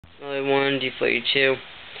Hello everyone, D42.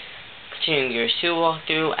 Continuing Gears 2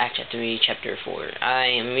 walkthrough, Act 3, Chapter 4. I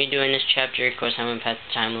am redoing this chapter because I went past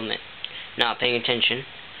the time limit. Not paying attention.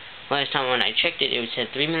 Last time when I checked it, it said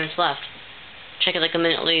 3 minutes left. Check it like a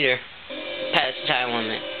minute later. Past the time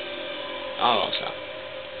limit. Also.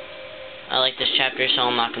 I like this chapter, so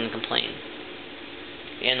I'm not going to complain.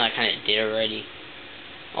 And I kind of did already.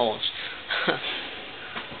 Almost.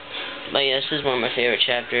 But yeah, this is one of my favorite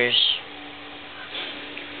chapters.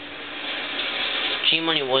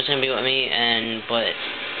 G-Money was gonna be with me, but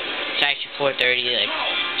it's actually 4:30, like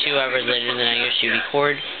 2 hours later than I usually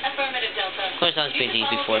record. Of course, I was busy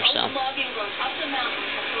before, so. The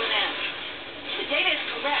data is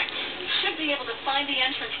correct. You should be able to find the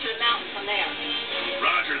entrance to the mountain from there.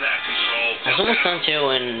 Roger that, Control. I was almost done too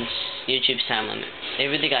when YouTube's time limit. They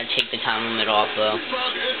really gotta take the time limit off, though.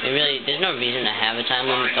 There's no reason to have a time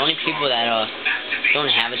limit. The only people that don't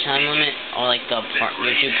have a time limit are like the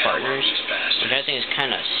YouTube partners, which I think is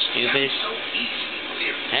kind of stupid.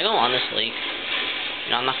 Can I go on this lake?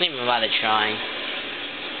 No, I'm not gonna even bother trying.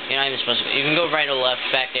 You're not even supposed to. You can go right or left.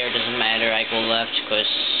 Back there, it doesn't matter. I go left because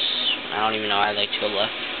I don't even know. I like to go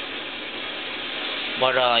left.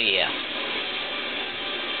 But yeah.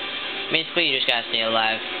 Basically, you just gotta stay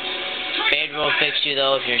alive. Bad will fix you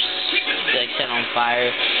though if you're like set on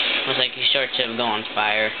fire. It's like you start to go on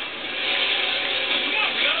fire.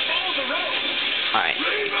 Alright,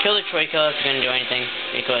 kill the Troika if you're gonna do anything,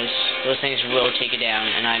 because those things will take it down,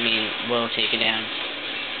 and I mean will take it down.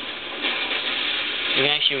 You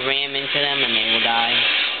can actually ram into them and they will die.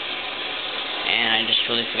 And I just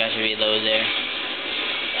totally forgot to reload there.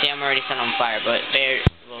 See, I'm already set on fire, but Bear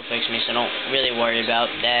will fix me, so don't really worry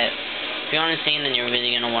about that. If you're on a scene, then you're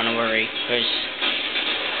really gonna want to worry, because...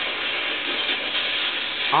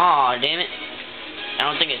 Aw, damn it. I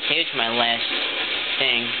don't think it saved my last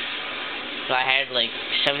thing. So I had like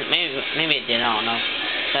 7, maybe it did, I don't know.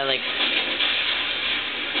 So I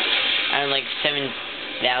had like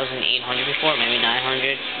 7,800 before, maybe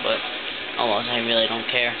 900, but oh well, I really don't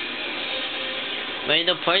care. But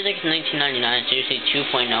the parts like 1999, seriously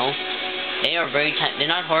 2.0, they are they're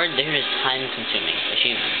not hard, they're just time consuming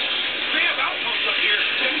achievements.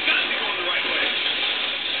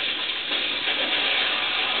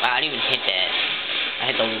 Wow, I didn't even hit that. I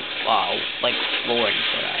hit the like floor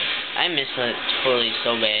instead. I missed it totally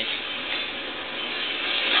so bad.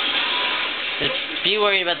 Just be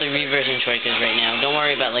worried about the reversing Troikas right now. Don't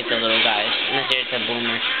worry about like the little guys, unless there's a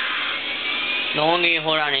boomer. The longer you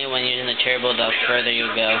hold on anyone using the turbo, the further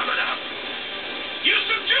you'll go. Use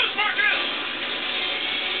some juice, Marcus!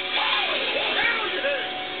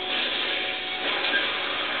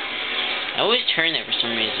 I always turn there for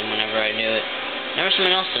some reason whenever I do it. Whenever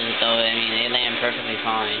someone else does it though, I mean, they land perfectly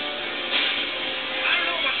fine.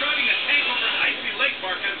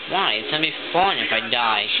 Why? It's gonna be fun if I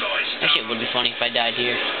die. Actually, it would be funny if I died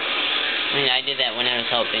here. I mean, I did that when I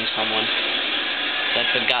was helping someone. So I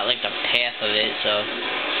forgot, like, the path of it, so...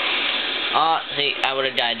 see, I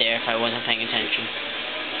would've died there if I wasn't paying attention.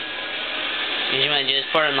 Usually when I do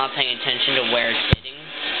this part, I'm not paying attention to where it's hitting.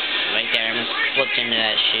 Right there, I almost flipped into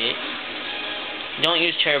that shit. Don't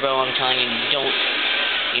use turbo, I'm telling you, don't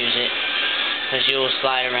use it. Because you will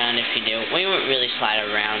slide around if you do. Well, you won't really slide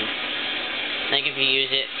around. Like, if you use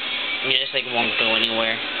it, you just, like, won't go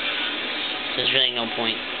anywhere. So there's really no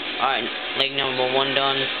point. Alright, leg number 1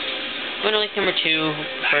 done. Going to leg number 2.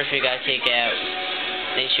 First we gotta take out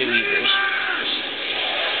these 2 reavers.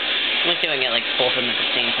 Let's see if I can get, like, both of them at the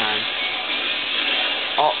same time.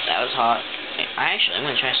 Oh, that was hot. I'm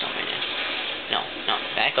gonna try something right now. No,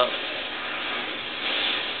 back up.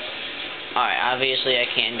 Alright, obviously I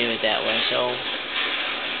can't do it that way, so...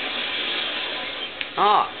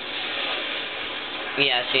 Oh!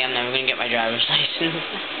 Yeah, see, I'm never gonna get my driver's license.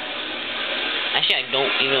 Actually, I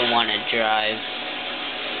don't even want to drive.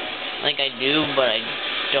 Like, I do, but I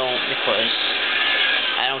don't, because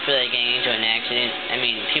I don't feel like getting into an accident. I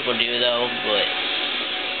mean, people do, though, but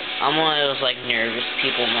I'm one of those, like, nervous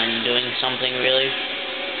people when doing something, really.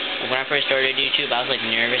 Like, when I first started YouTube, I was, like,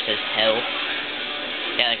 nervous as hell.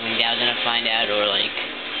 Yeah, like, when Dad was gonna find out, or, like,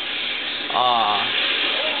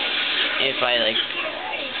 if I, like...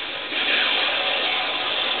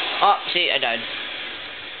 Oh, see, I died.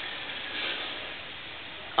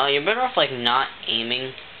 You're better off, like, not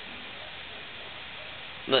aiming.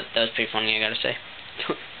 But that was pretty funny, I gotta say.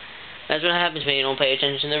 That's what happens when you don't pay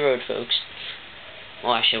attention to the road, folks.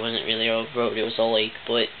 Well, actually, it wasn't really a road, it was a lake,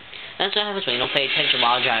 but... That's what happens when you don't pay attention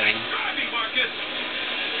while driving.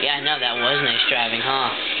 Yeah, I know, that was nice driving,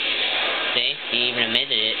 huh? See? He even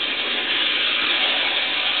admitted it.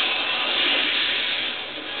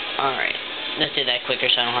 Alright. let's do that quicker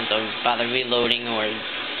so I don't have to bother reloading or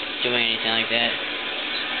doing anything like that.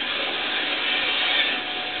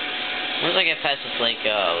 Once I get past this lake,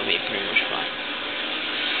 it'll be pretty much fun.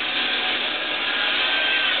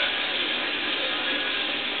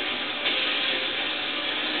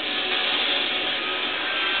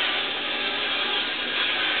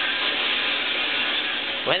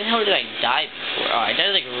 Where the hell did I die before? Oh, I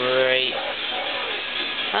died like right...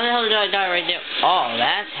 How the hell did I die right there? Oh,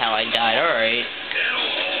 that's how I died, alright.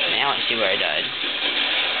 Now I see where I died.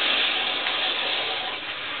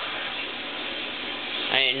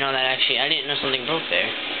 I didn't know that actually. I didn't know something broke there.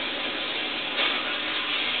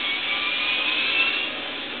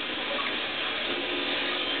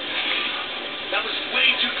 That was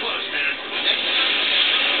way too close, man.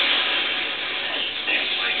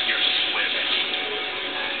 Next like you're swimming.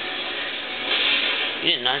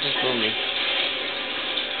 You did not just fool me.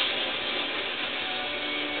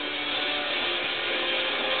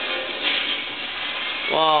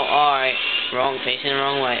 Whoa, alright. Wrong, facing the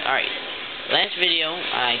wrong way. Alright. Last video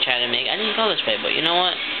I tried to make, I didn't go this way, but you know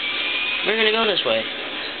what? We're gonna go this way.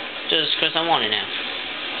 Just because I want it now.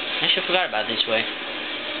 I should have forgot about this way.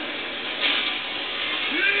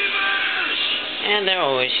 And they're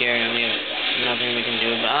always here, and we have nothing we can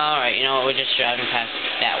do. But alright, you know what? We're just driving past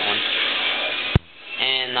that one.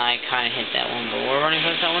 And I kind of hit that one, but we're running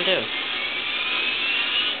past that one too.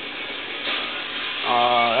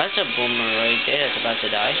 That's a boomer right there that's about to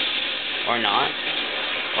die. Or not.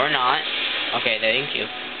 Or not. Okay, thank you.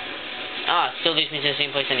 Ah, it still leads me to the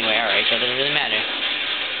same place anyway. Alright, so it doesn't really matter.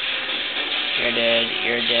 You're dead.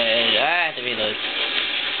 You're dead. I have to reload.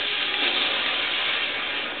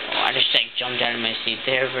 Oh, I just like jumped out of my seat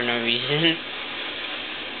there for no reason.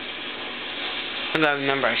 I gotta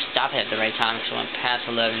remember I stopped at the right time because I went past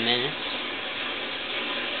 11 minutes.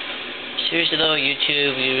 Seriously though,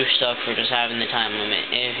 YouTube, you suck for just having the time limit.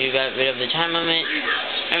 If you got rid of the time limit,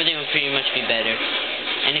 everything would pretty much be better.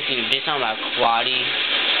 And if you did something about quality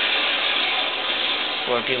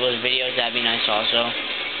for people's videos, that'd be nice also.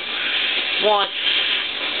 What?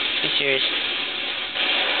 Be serious.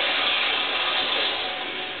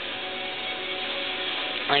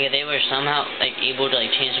 Like if they were somehow like able to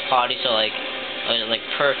like change the quality so like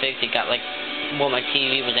perfect, it got like what my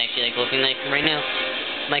TV was actually like looking like right now.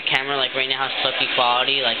 My camera like right now has sucky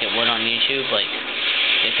quality like it would on YouTube, like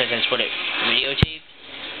because that's what it videotaped.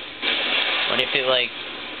 But if it like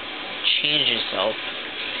changes itself,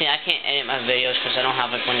 see I can't edit my videos because I don't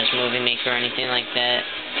have like Windows Movie Maker or anything like that.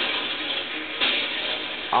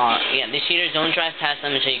 Yeah, these cheaters, don't drive past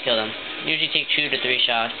them until you kill them. Usually take 2 to 3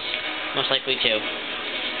 shots, most likely 2. Good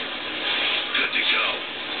to go.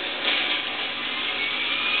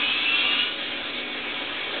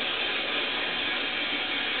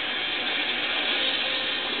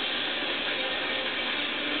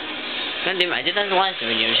 God damn it, I did that in the last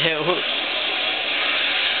video too.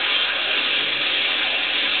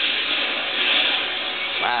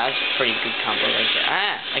 Wow, that's a pretty good combo right there.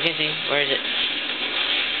 Ah, I can see. Where is it?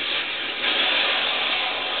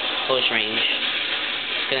 Close range.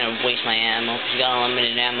 It's gonna waste my ammo, because you got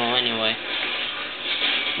unlimited ammo anyway.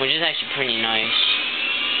 Which is actually pretty nice.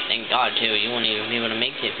 Thank God, too. You wouldn't even be able to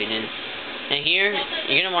make it if you didn't. And here,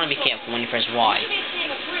 you're gonna want to be careful when you press Y.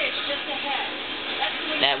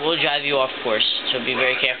 That will drive you off course, so be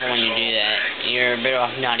very careful when you do that. You're better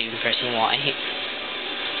off not even pressing Y.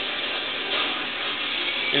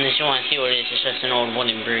 Unless you want to see what it is, it's just an old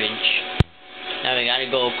wooden bridge. Now we gotta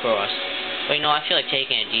go across. But you know, I feel like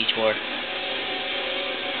taking a detour.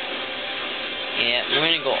 Yeah, we're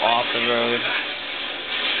gonna go off the road.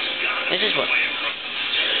 This is what...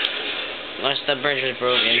 Unless the bridge was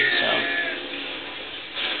broken, so...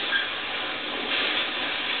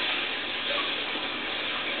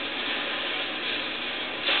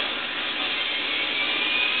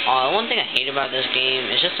 The one thing I hate about this game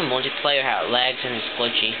is just the multiplayer, how it lags and it's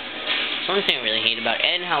glitchy. It's the only thing I really hate about it,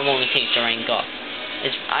 and how long it takes to rank up.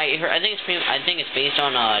 I think it's based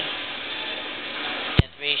on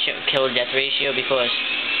kill to death ratio because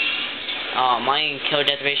my kill to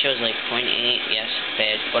death ratio is like 0.8. Yes,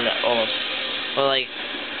 bad, but like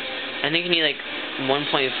I think you need like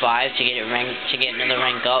 1.5 to get another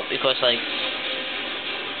rank up because like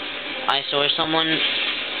I saw someone.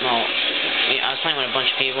 Well, I was playing with a bunch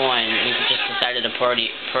of people and we just decided to party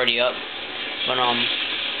up. But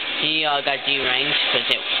he got D-ranked because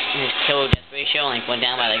his kill death ratio like went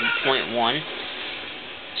down by like 0.1.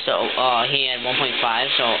 So he had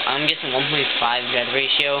 1.5. So I'm guessing 1.5 death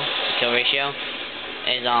ratio, kill ratio,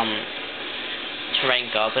 is to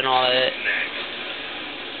rank up and all of it.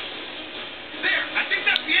 There, I think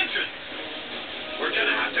that's the entrance. We're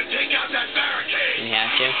gonna have to take out that barricade. We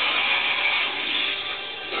have to.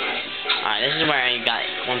 Alright, this is where I got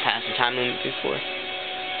one past the time limit before.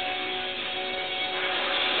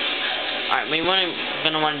 Alright, what you're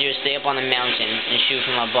gonna want to do is stay up on the mountain and shoot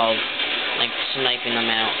from above, like sniping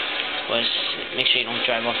them out. But make sure you don't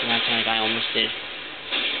drive off the mountain like I almost did.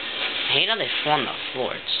 I hate how they fall on the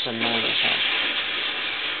floor. It's just annoying as hell.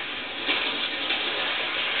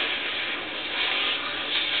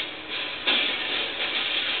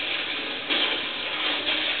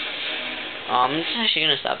 I'm just actually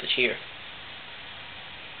gonna stop it here.